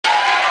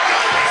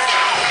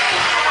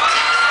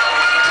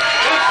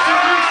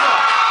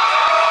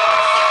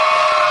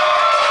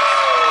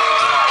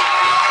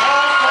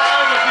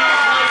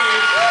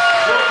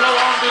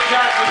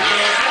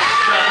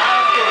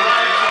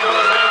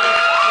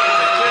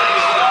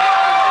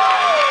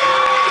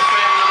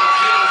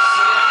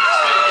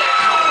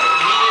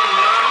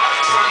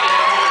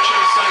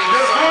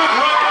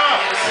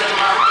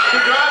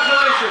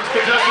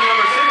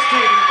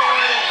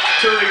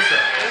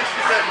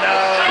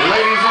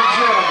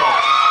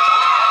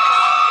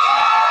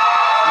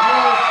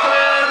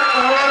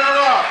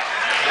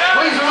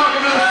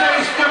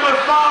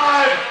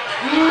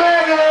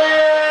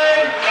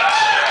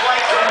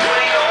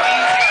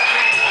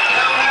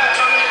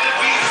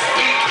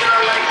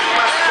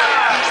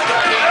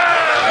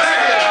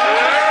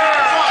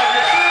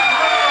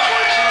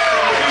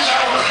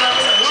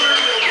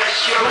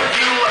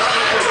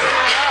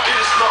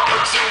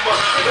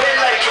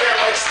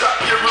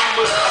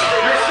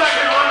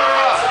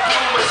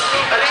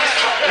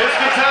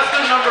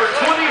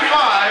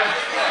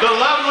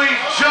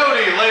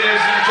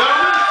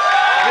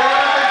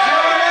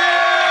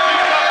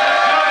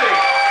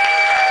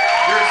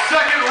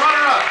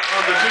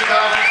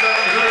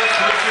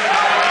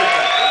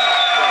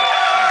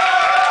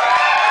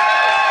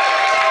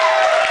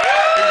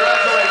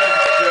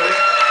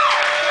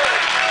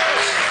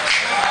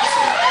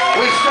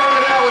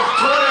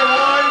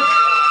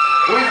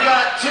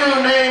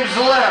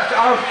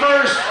our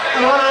first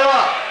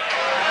runner-up.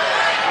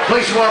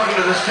 Please welcome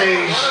to the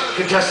stage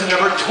contestant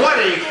number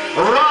 20,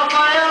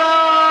 Rafaela!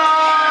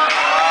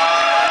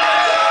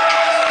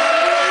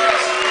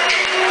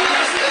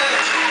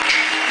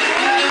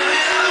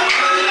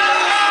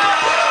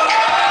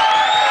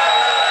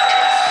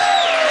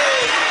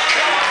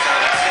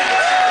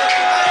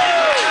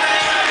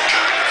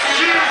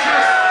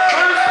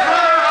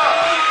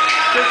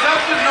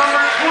 Contestant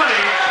number 20,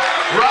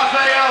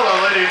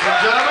 Rafaela, ladies and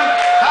gentlemen.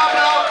 How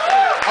about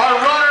our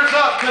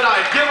runners-up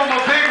tonight? Give them a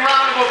big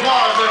round of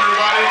applause,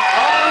 everybody.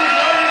 All these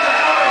ladies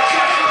are going to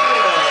kiss the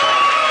bill.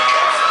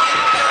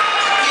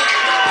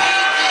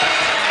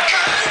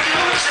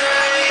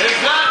 Is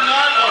that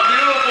not a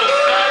beautiful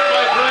sight,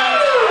 my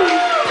friends?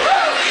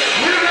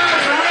 You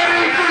guys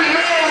ready for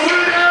your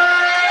winner?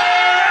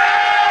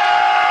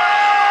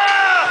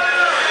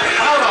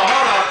 Hold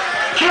on.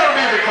 Kill the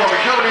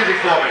music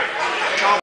for me.